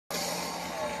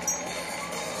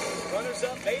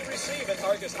Runners-up may receive an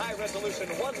Argus high-resolution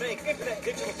one-make Internet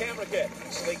digital camera kit.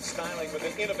 Sleek styling with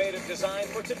an innovative design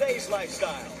for today's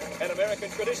lifestyle. An American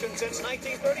tradition since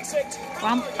 1936.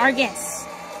 From Argus.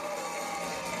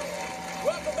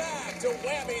 Welcome back to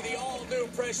Whammy, the all-new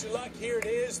Press Your Luck. Here it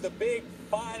is, the big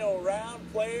final round.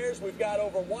 Players, we've got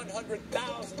over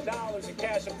 $100,000 in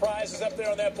cash and prizes up there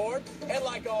on that board. And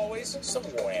like always, some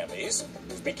whammies.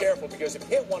 Just be careful, because if you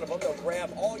hit one of them, they'll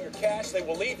grab all your cash. They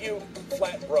will leave you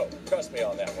flat broke. Trust me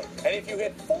on that one. And if you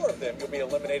hit 4 of them, you'll be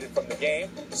eliminated from the game.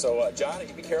 So, Johnna,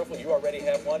 you be careful. You already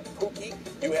have one. Pookie,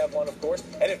 you have one, of course.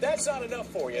 And if that's not enough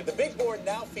for you, the big board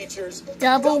now features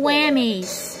double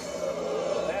whammies.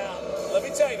 Let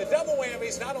me tell you, the double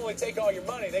whammies not only take all your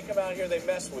money, they come out here, they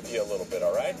mess with you a little bit,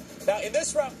 all right? Now, in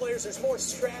this round, players, there's more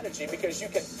strategy, because you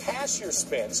can pass your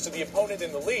spins to the opponent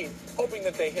in the lead, hoping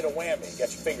that they hit a whammy. You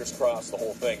got your fingers crossed, the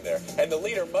whole thing there. And the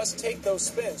leader must take those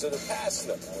spins or they'll pass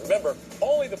them. Now, remember,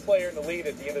 only the player in the lead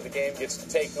at the end of the game gets to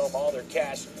take home all their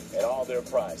cash and all their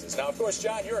prizes. Now, of course,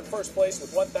 John, you're in first place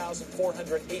with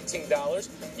 $1,418.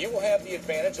 You will have the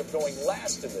advantage of going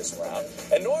last in this round.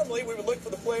 And normally, we would look for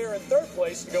the player in third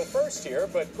place to go first here,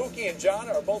 but Pookie and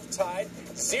Johnna are both tied,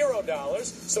 $0.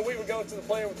 So we would go to the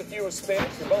player with the fewest spins.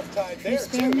 You're both tied there,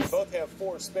 too. You both have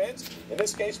 4 spins. In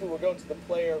this case, we will go to the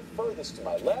player furthest to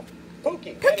my left.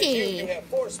 Pookie. Pookie. You have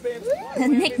 4 spins. The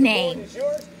nickname.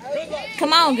 Good luck.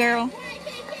 Come on, girl.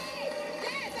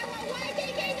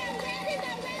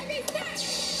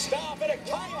 Stop at a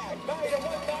kayak, valued at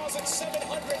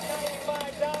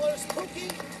 $1,795.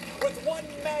 Pookie, with 1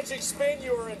 magic spin,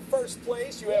 you are in first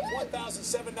place. You have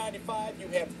 $1,795. You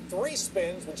have 3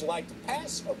 spins. Would you like to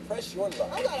pass or press your luck?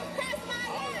 I'm gonna press my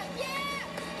luck, yeah!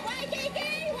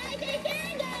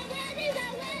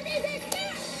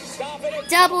 Stop it.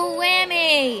 Double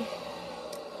whammy.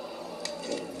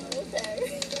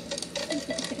 Okay.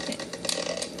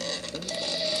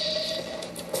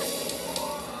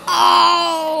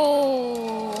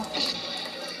 Oh!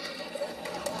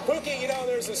 Pookie, you know,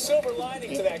 there's a silver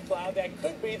lining to that cloud. That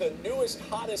could be the newest,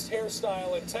 hottest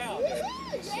hairstyle in town. Yeah.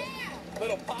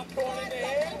 Little popcorn in the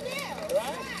hair,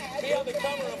 right? Be on the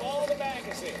cover of all the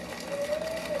magazines.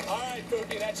 All right,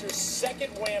 Pookie, that's your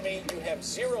second whammy. You have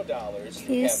 $0.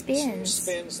 You have 2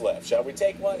 spins left. Shall we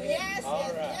take one here? Yes. All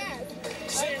right. Yes.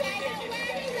 See what we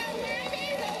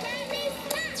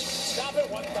get. Stop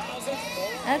at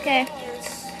 $1,400. Okay.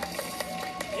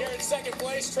 You're in second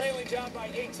place, trailing John by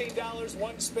 $18.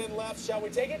 1 spin left. Shall we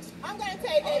take it? I'm gonna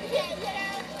take it. Yeah, you know.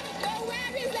 No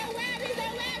whammies, no whammies, no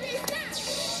whammies.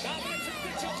 Stop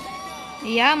it.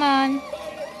 Yeah, man.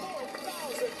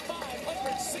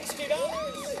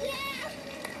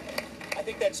 I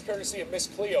think that's courtesy of Miss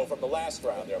Cleo from the last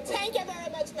round there. Thank you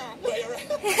very much, ma'am. Well, you're right.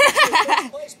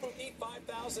 Place, Pookie,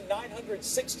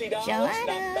 $5,960. Joanna. Not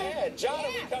bad. Johnna,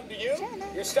 we come to you. Joanna.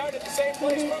 You start at the same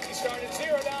place. Pookie started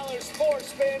 $0. 4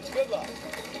 spins. Good luck.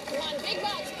 Come on, big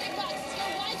bucks, big bucks. Go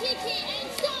YTK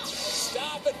and stop.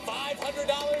 Stop at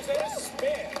 $500 and a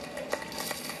spin.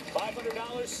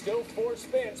 $500, still 4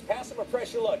 spins. Pass them or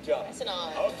press your luck, John. Press it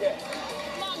on. Okay.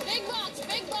 Come on, big bucks,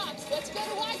 big bucks. Let's go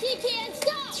to YTK and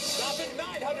stop. Stop at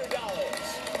 $900.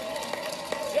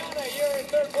 Johnna, you're in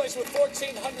third place with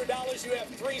 $1,400. You have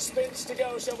 3 spins to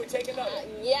go. Shall we take another?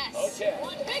 Yes. Okay. Come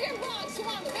on, bigger bucks. Come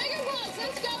on, bigger bucks.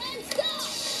 Let's go and stop.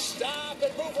 Stop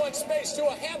and move 1 space to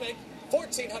a hammock.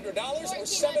 $1,400 or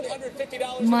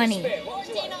 $750 Money. in a spin. What would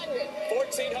you like?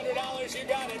 $1,400. You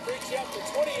got it. Brings you up to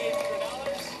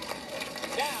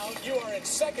 $2,800. Now you are in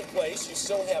second place. You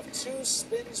still have 2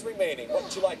 spins remaining. What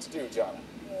would you like to do, Johnna?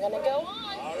 I'm gonna go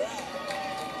on. All right.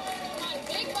 Come on,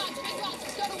 big bucks, big bucks.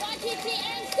 Let's go to YTK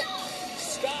and stop.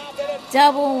 Stop at a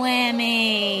Double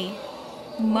whammy.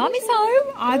 Mommy's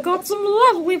home. I got some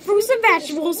lovely fruits and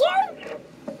vegetables.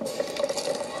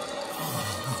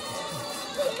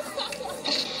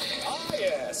 Ah,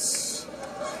 yes.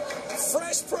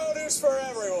 Fresh produce for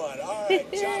everyone. All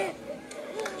right, Johnna.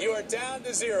 You are down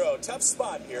to 0. Tough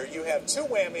spot here. You have 2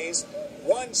 whammies,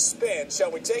 1 spin.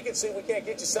 Shall we take it? See if we can't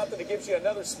get you something that gives you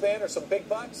another spin or some big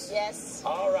bucks? Yes.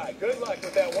 All right. Good luck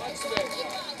with that 1 spin.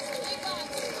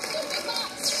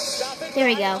 Stop it. There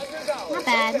we go. $900. Not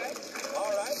bad. Okay.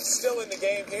 All right. Still in the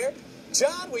game here.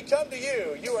 John, we come to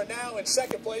you. You are now in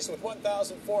second place with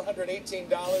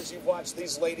 $1,418. You've watched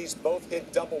these ladies both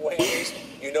hit double whammies.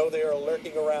 You know they are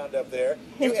lurking around up there.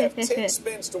 You have 10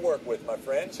 spins to work with, my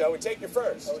friend. Shall we take your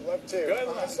first? I would love to. Good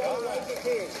luck. All right.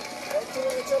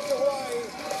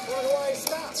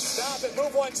 Stop and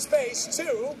move 1 space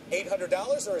to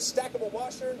 $800 or a stackable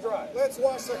washer and dryer. Let's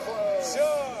wash the clothes.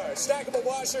 Sure. Stackable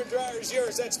washer and dryer is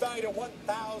yours. That's valued at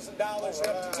 $1,000.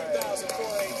 You're up to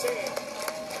 $2,418.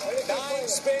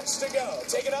 spins to go.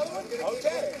 Take another one?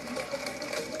 Okay.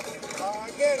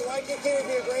 Again, Waikiki would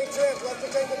be a great trip.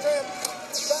 Let's take the trip.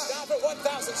 Stop at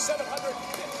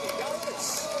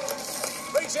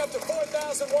 $1,750. Brings you up to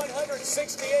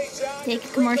 $4,168, John. Take a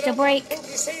commercial break.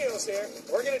 Pookie's heels here.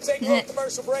 We're going to take a little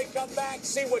commercial break, come back,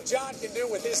 see what John can do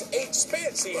with his 8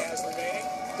 spins he has remaining.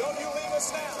 Don't you leave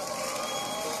us now.